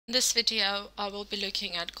In this video, I will be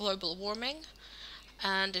looking at global warming,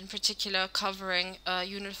 and in particular covering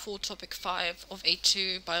Unit 4, Topic 5 of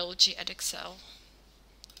A2 Biology Edexcel.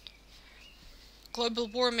 Global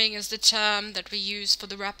warming is the term that we use for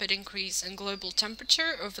the rapid increase in global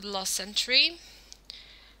temperature over the last century.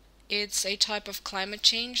 It's a type of climate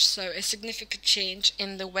change, so a significant change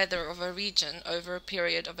in the weather of a region over a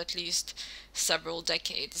period of at least several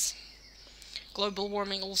decades. Global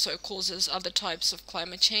warming also causes other types of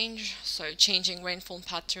climate change, so changing rainfall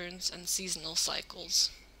patterns and seasonal cycles.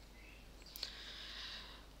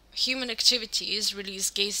 Human activities release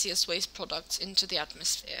gaseous waste products into the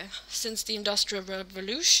atmosphere. Since the Industrial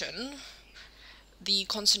Revolution, the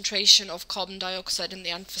concentration of carbon dioxide in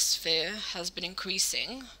the atmosphere has been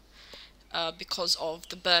increasing because of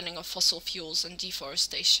the burning of fossil fuels and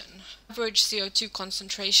deforestation. Average CO2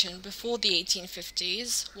 concentration before the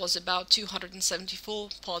 1850s was about 274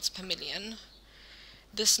 parts per million.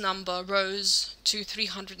 This number rose to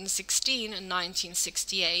 316 in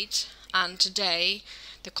 1968, and today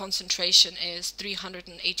the concentration is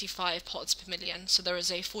 385 parts per million, so there is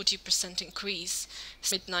a 40% increase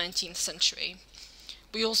since the mid-19th century.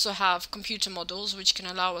 We also have computer models which can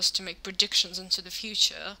allow us to make predictions into the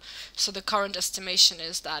future. So the current estimation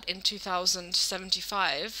is that in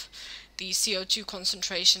 2075, the CO2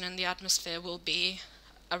 concentration in the atmosphere will be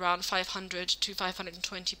around 500 to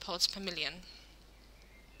 520 parts per million.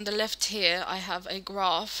 On the left here, I have a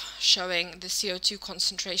graph showing the CO2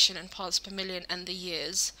 concentration in parts per million and the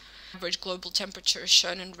years. Average global temperature is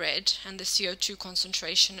shown in red, and the CO2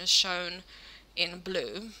 concentration is shown in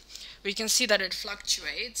blue. We can see that it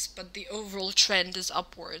fluctuates, but the overall trend is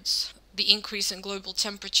upwards. The increase in global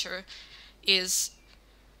temperature is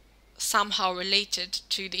somehow related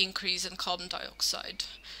to the increase in carbon dioxide.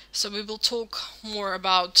 So we will talk more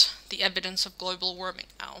about the evidence of global warming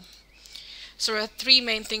now. So there are three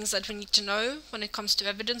main things that we need to know when it comes to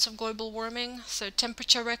evidence of global warming. So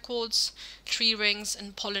temperature records, tree rings,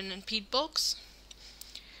 and pollen and peat bogs.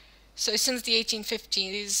 So since the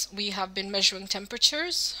 1850s, we have been measuring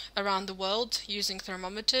temperatures around the world using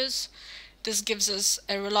thermometers. This gives us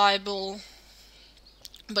a reliable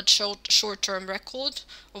but short-term record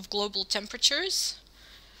of global temperatures.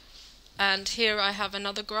 And here I have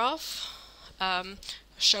another graph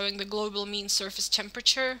showing the global mean surface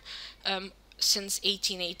temperature since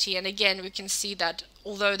 1880. And again, we can see that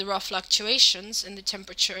although there are fluctuations in the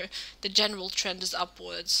temperature, the general trend is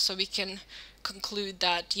upwards. So we can conclude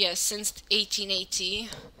that yes, since 1880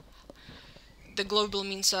 the global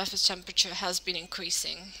mean surface temperature has been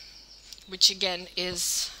increasing, which again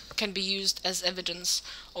can be used as evidence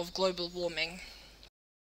of global warming.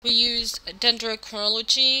 We used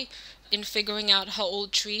dendrochronology in figuring out how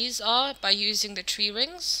old trees are by using the tree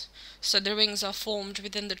rings. So the rings are formed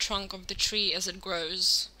within the trunk of the tree as it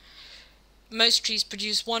grows. Most trees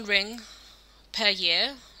produce one ring per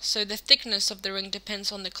year, so the thickness of the ring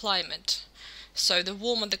depends on the climate. So the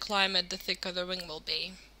warmer the climate, the thicker the ring will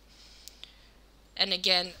be. And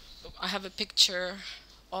again, I have a picture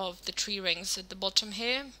of the tree rings at the bottom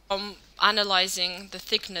here. From analyzing the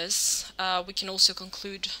thickness, we can also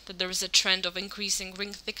conclude that there is a trend of increasing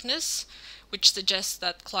ring thickness, which suggests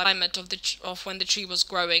that climate of when the tree was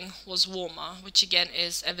growing was warmer, which again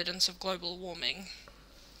is evidence of global warming.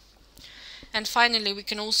 And finally, we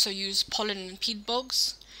can also use pollen and peat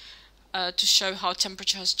bogs to show how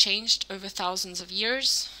temperature has changed over thousands of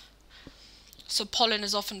years. So pollen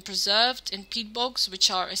is often preserved in peat bogs,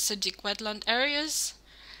 which are acidic wetland areas.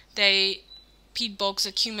 Peat bogs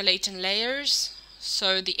accumulate in layers,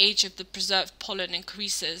 so the age of the preserved pollen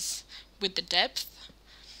increases with the depth.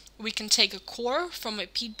 We can take a core from a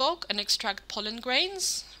peat bog and extract pollen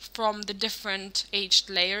grains from the different aged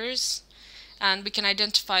layers, and we can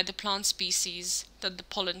identify the plant species that the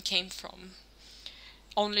pollen came from.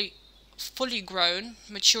 Only fully grown,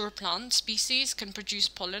 mature plant species can produce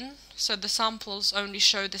pollen, so the samples only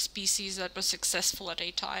show the species that were successful at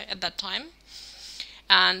that time.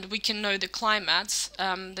 And we can know the climates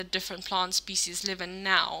that different plant species live in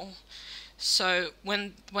now. So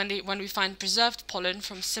when we find preserved pollen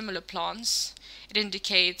from similar plants, it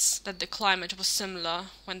indicates that the climate was similar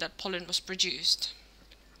when that pollen was produced.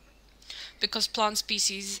 Because plant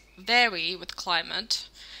species vary with climate,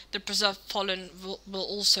 the preserved pollen will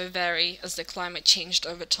also vary as the climate changed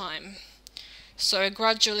over time. So a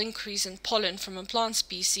gradual increase in pollen from a plant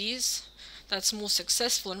species that's more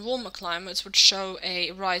successful in warmer climates would show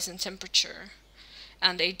a rise in temperature,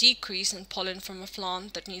 and a decrease in pollen from a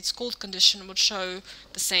plant that needs cold condition would show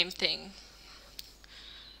the same thing.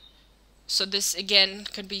 So this again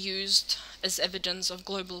can be used as evidence of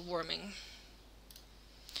global warming.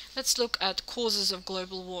 Let's look at causes of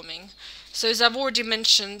global warming. So as I've already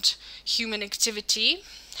mentioned, human activity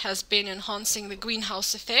has been enhancing the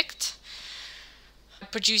greenhouse effect,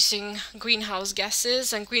 producing greenhouse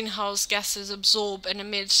gases, and greenhouse gases absorb and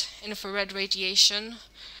emit infrared radiation,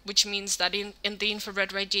 which means that in the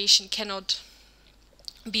infrared radiation cannot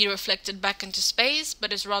be reflected back into space,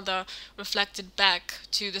 but is rather reflected back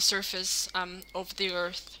to the surface of the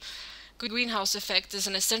Earth. Greenhouse effect is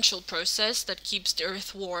an essential process that keeps the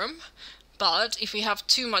Earth warm, but if we have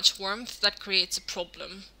too much warmth, that creates a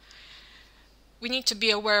problem. We need to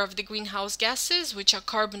be aware of the greenhouse gases, which are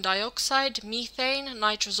carbon dioxide, methane,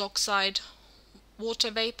 nitrous oxide,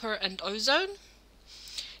 water vapor, and ozone.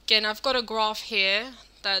 Again, I've got a graph here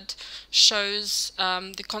that shows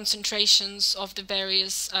the concentrations of the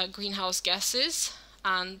various greenhouse gases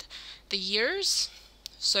and the years.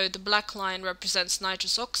 So the black line represents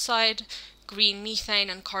nitrous oxide, green methane,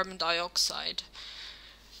 and carbon dioxide.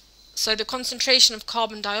 So the concentration of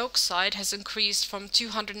carbon dioxide has increased from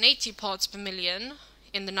 280 parts per million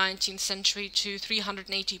in the 19th century to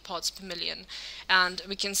 380 parts per million. And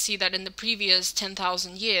we can see that in the previous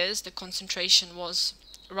 10,000 years, the concentration was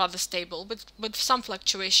rather stable, with some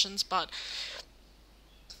fluctuations, but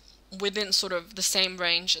within sort of the same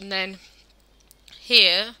range. And then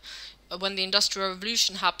here, when the Industrial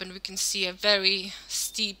Revolution happened, we can see a very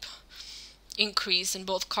steep increase in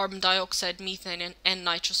both carbon dioxide, methane, and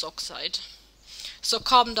nitrous oxide. So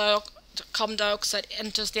carbon dioxide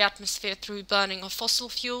enters the atmosphere through burning of fossil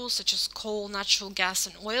fuels such as coal, natural gas,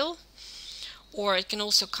 and oil, or it can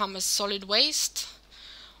also come as solid waste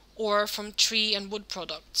or from tree and wood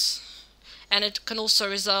products. And it can also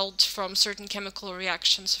result from certain chemical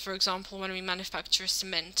reactions, for example when we manufacture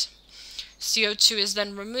cement. CO2 is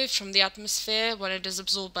then removed from the atmosphere when it is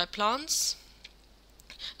absorbed by plants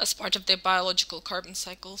as part of their biological carbon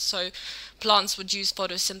cycle. So plants would use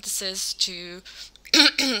photosynthesis to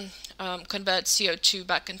convert CO2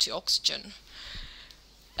 back into oxygen.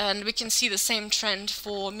 And we can see the same trend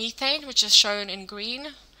for methane, which is shown in green.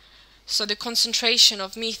 So the concentration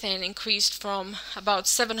of methane increased from about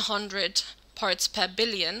 700 parts per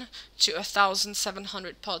billion to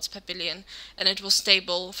 1,700 parts per billion, and it was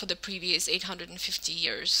stable for the previous 850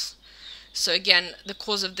 years. So again, the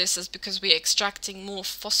cause of this is because we are extracting more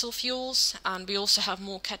fossil fuels, and we also have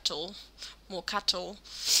more cattle.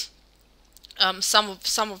 Some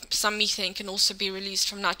methane can also be released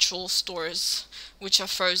from natural stores, which are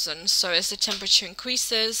frozen. So as the temperature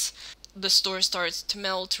increases, the store starts to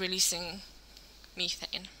melt, releasing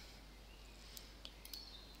methane.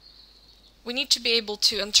 We need to be able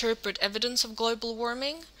to interpret evidence of global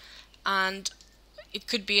warming, and it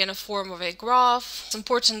could be in a form of a graph. It's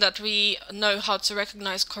important that we know how to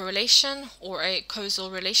recognize correlation or a causal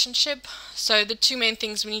relationship. So the two main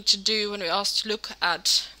things we need to do when we're asked to look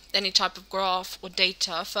at any type of graph or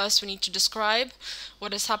data: first, we need to describe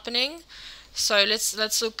what is happening. So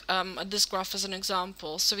let's look at this graph as an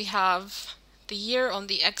example. So we have the year on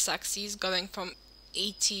the x-axis going from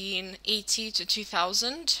 1880 to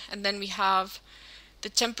 2000, and then we have the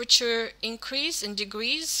temperature increase in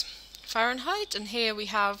degrees Fahrenheit, and here we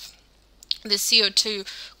have the CO2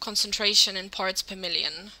 concentration in parts per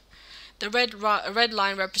million. The red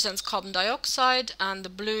line represents carbon dioxide, and the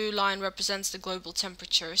blue line represents the global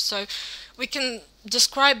temperature. So we can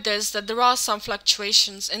describe this, that there are some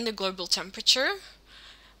fluctuations in the global temperature.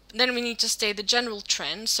 Then we need to state the general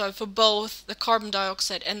trend. So for both the carbon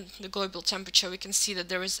dioxide and the global temperature, we can see that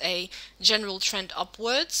there is a general trend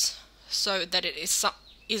upwards, so that it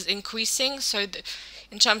is increasing. So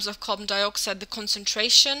in terms of carbon dioxide, the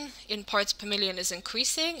concentration in parts per million is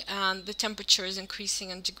increasing, and the temperature is increasing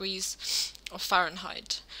in degrees of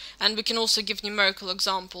Fahrenheit. And we can also give numerical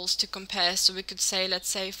examples to compare. So we could say, let's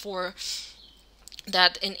say for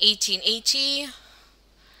that in 1880,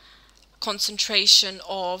 concentration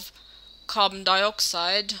of carbon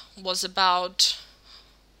dioxide was about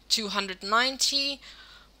 290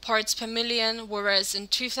 parts per million, whereas in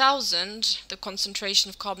 2000 the concentration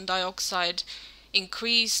of carbon dioxide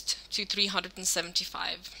increased to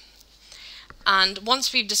 375. And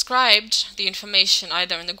once we've described the information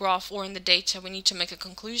either in the graph or in the data, we need to make a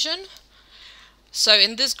conclusion. So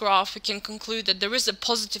in this graph we can conclude that there is a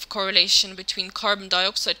positive correlation between carbon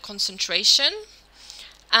dioxide concentration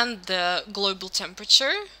and the global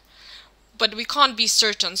temperature, but we can't be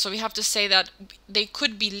certain, so we have to say that they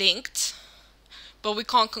could be linked, but we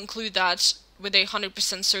can't conclude that with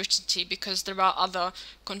 100% certainty because there are other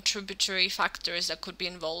contributory factors that could be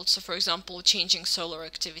involved. So for example, changing solar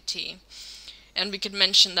activity. And we could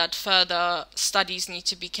mention that further studies need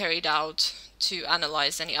to be carried out to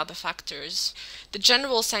analyze any other factors. The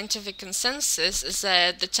general scientific consensus is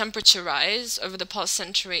that the temperature rise over the past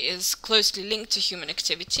century is closely linked to human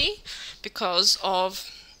activity because of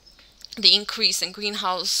the increase in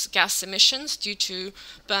greenhouse gas emissions due to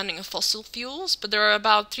burning of fossil fuels, but there are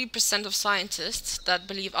about 3% of scientists that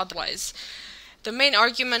believe otherwise. The main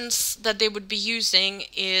arguments that they would be using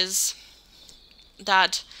is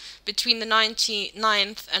that between the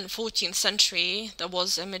 9th and 14th century, there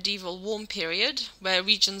was a medieval warm period where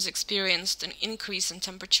regions experienced an increase in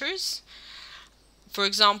temperatures. For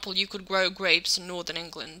example, you could grow grapes in northern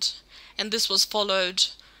England, and this was followed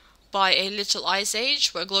by a little ice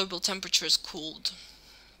age where global temperatures cooled.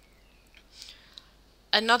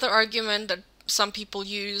 Another argument that some people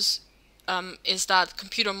use is that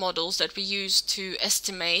computer models that we use to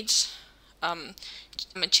estimate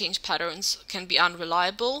climate change patterns can be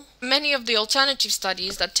unreliable. Many of the alternative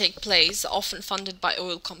studies that take place are often funded by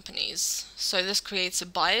oil companies, so this creates a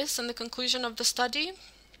bias in the conclusion of the study.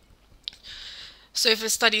 So if a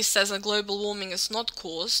study says that global warming is not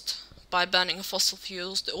caused by burning of fossil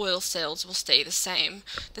fuels, the oil sales will stay the same.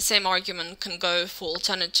 The same argument can go for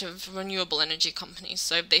alternative renewable energy companies.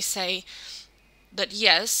 So if they say that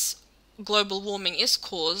yes, global warming is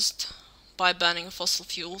caused by burning of fossil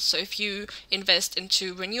fuels, so if you invest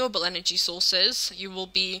into renewable energy sources, you will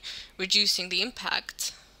be reducing the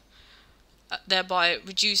impact, thereby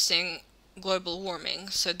reducing global warming.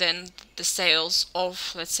 So then the sales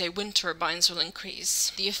of, let's say, wind turbines will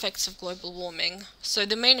increase. The effects of global warming. So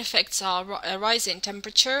the main effects are a rise in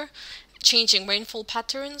temperature, changing rainfall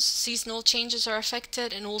patterns, seasonal changes are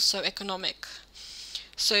affected, and also economic.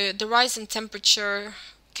 So the rise in temperature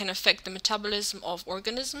can affect the metabolism of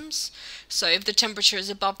organisms. So if the temperature is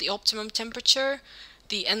above the optimum temperature,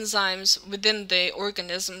 the enzymes within the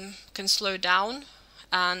organism can slow down,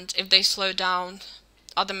 and if they slow down,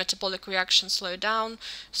 other metabolic reactions slow down,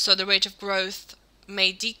 so the rate of growth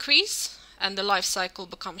may decrease and the life cycle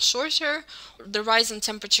becomes shorter. The rise in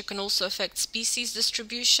temperature can also affect species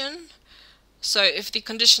distribution. So if the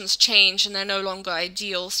conditions change and they're no longer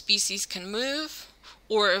ideal, species can move,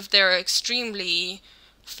 or if they're extremely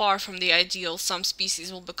far from the ideal, some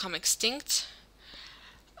species will become extinct.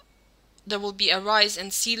 There will be a rise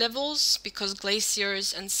in sea levels because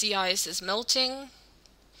glaciers and sea ice is melting,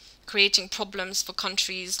 creating problems for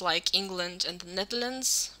countries like England and the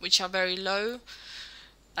Netherlands, which are very low.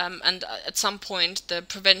 And at some point, the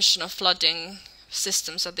prevention of flooding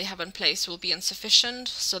systems that they have in place will be insufficient.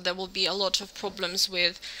 So there will be a lot of problems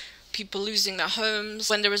with people losing their homes.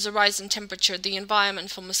 When there is a rise in temperature, the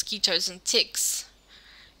environment for mosquitoes and ticks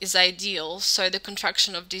is ideal, so the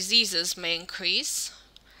contraction of diseases may increase.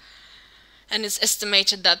 And it's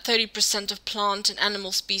estimated that 30% of plant and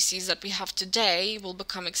animal species that we have today will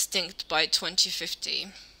become extinct by 2050.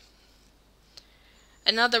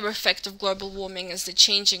 Another effect of global warming is the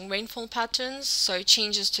changing rainfall patterns, so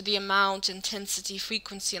changes to the amount, intensity,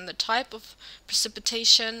 frequency, and the type of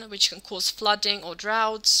precipitation, which can cause flooding or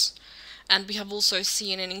droughts. And we have also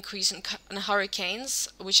seen an increase in hurricanes,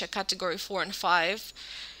 which are category 4 and 5.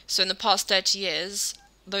 So in the past 30 years,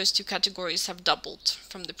 those two categories have doubled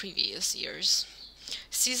from the previous years.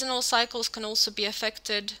 Seasonal cycles can also be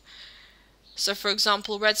affected. So for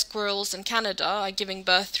example, red squirrels in Canada are giving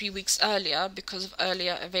birth 3 weeks earlier because of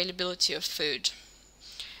earlier availability of food.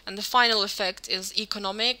 And the final effect is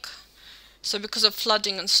economic. So because of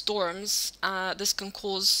flooding and storms, this can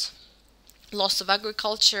cause loss of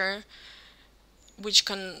agriculture, which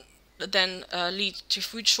can then lead to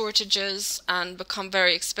food shortages and become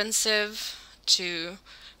very expensive to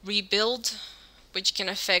rebuild, which can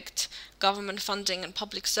affect government funding and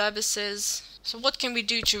public services. So what can we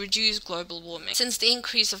do to reduce global warming? Since the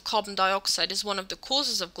increase of carbon dioxide is one of the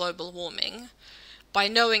causes of global warming, by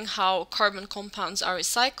knowing how carbon compounds are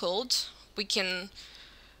recycled, we can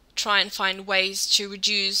try and find ways to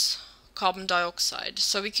reduce carbon dioxide.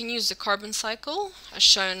 So we can use the carbon cycle, as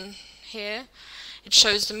shown here. It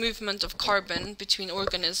shows the movement of carbon between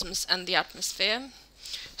organisms and the atmosphere.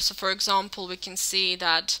 So for example, we can see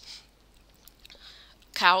that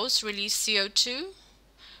cows release CO2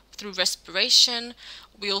 through respiration.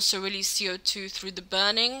 We also release CO2 through the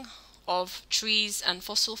burning of trees and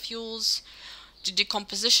fossil fuels. The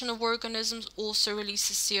decomposition of organisms also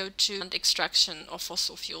releases CO2, and extraction of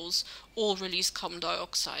fossil fuels all release carbon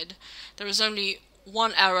dioxide. There is only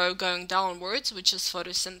one arrow going downwards, which is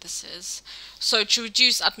photosynthesis. So to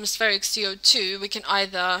reduce atmospheric CO2, we can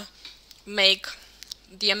either make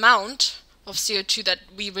the amount of CO2 that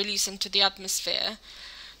we release into the atmosphere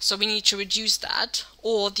So we need to reduce that,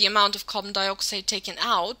 or the amount of carbon dioxide taken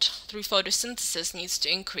out through photosynthesis needs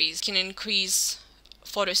to increase. We can increase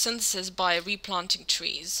photosynthesis by replanting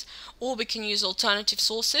trees, or we can use alternative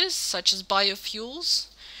sources such as biofuels,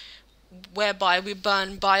 whereby we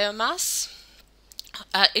burn biomass.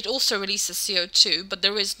 It also releases CO2, but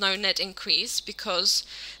there is no net increase because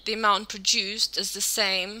the amount produced is the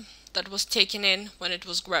same that was taken in when it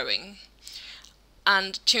was growing.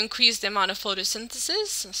 And to increase the amount of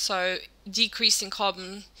photosynthesis, so decreasing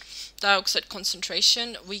carbon dioxide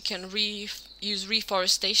concentration, we can use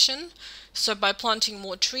reforestation. So by planting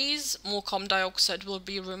more trees, more carbon dioxide will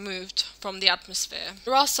be removed from the atmosphere.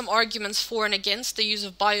 There are some arguments for and against the use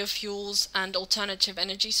of biofuels and alternative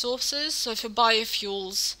energy sources. So for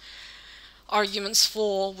biofuels, arguments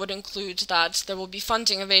for would include that there will be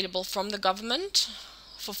funding available from the government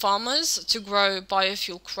for farmers to grow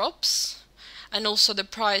biofuel crops. And also the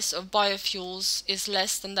price of biofuels is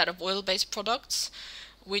less than that of oil-based products,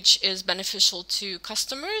 which is beneficial to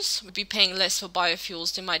customers. Would be paying less for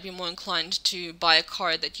biofuels, they might be more inclined to buy a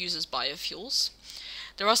car that uses biofuels.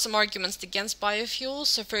 There are some arguments against biofuels.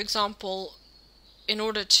 So for example, in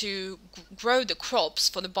order to grow the crops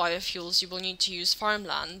for the biofuels, you will need to use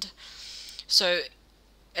farmland.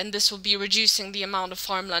 And this will be reducing the amount of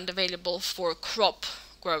farmland available for crop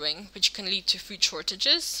growing, which can lead to food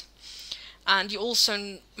shortages. And you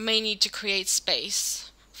also may need to create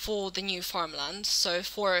space for the new farmland, so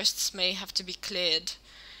forests may have to be cleared.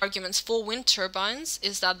 Arguments for wind turbines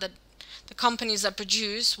is that the companies that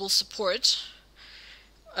produce will support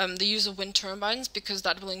the use of wind turbines because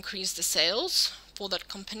that will increase the sales for that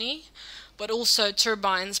company, but also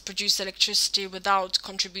turbines produce electricity without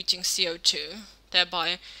contributing CO2,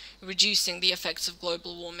 thereby reducing the effects of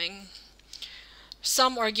global warming.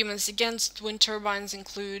 Some arguments against wind turbines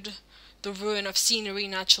include the ruin of scenery,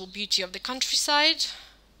 natural beauty of the countryside,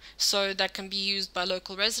 so that can be used by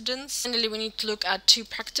local residents. Finally, we need to look at two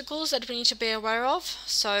practicals that we need to be aware of.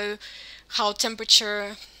 So how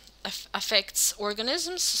temperature affects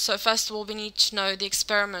organisms. So first of all, we need to know the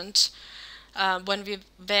experiment when we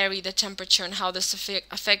vary the temperature and how this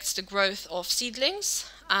affects the growth of seedlings,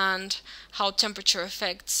 and how temperature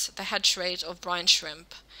affects the hatch rate of brine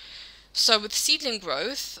shrimp. So with seedling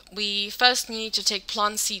growth, we first need to take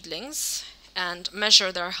plant seedlings and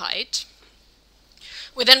measure their height.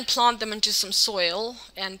 We then plant them into some soil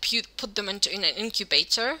and put them in an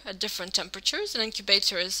incubator at different temperatures. An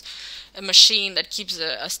incubator is a machine that keeps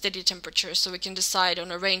a steady temperature, so we can decide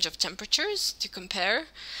on a range of temperatures to compare.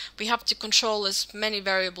 We have to control as many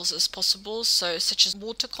variables as possible, such as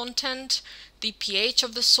water content, the pH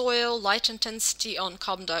of the soil, light intensity, and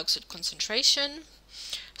carbon dioxide concentration.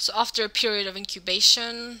 So after a period of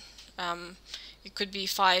incubation, it could be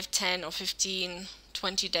 5, 10 or 15,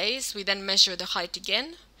 20 days, we then measure the height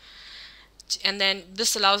again. And then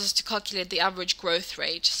this allows us to calculate the average growth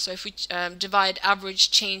rate. So if we divide average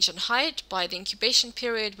change in height by the incubation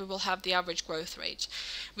period, we will have the average growth rate.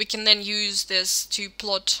 We can then use this to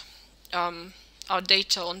plot our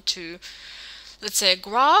data onto, let's say, a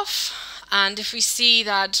graph. And if we see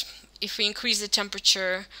that if we increase the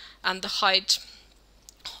temperature and the height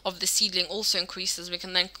of the seedling also increases, we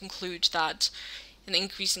can then conclude that an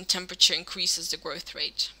increase in temperature increases the growth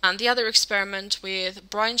rate. And the other experiment with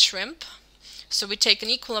brine shrimp, so we take an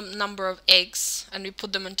equal number of eggs and we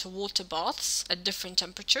put them into water baths at different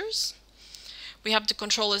temperatures. We have to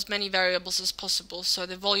control as many variables as possible, so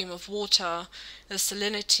the volume of water, the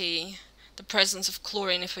salinity, the presence of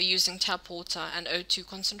chlorine if we're using tap water, and O2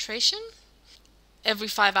 concentration. Every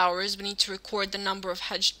 5 hours we need to record the number of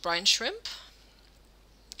hatched brine shrimp.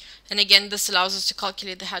 And again, this allows us to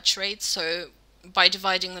calculate the hatch rate, so by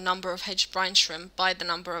dividing the number of hatched brine shrimp by the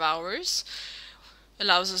number of hours,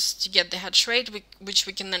 allows us to get the hatch rate, which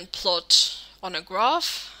we can then plot on a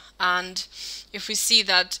graph. And if we see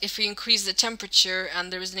that if we increase the temperature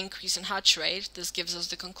and there is an increase in hatch rate, this gives us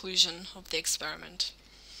the conclusion of the experiment.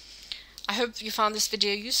 I hope you found this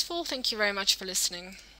video useful. Thank you very much for listening.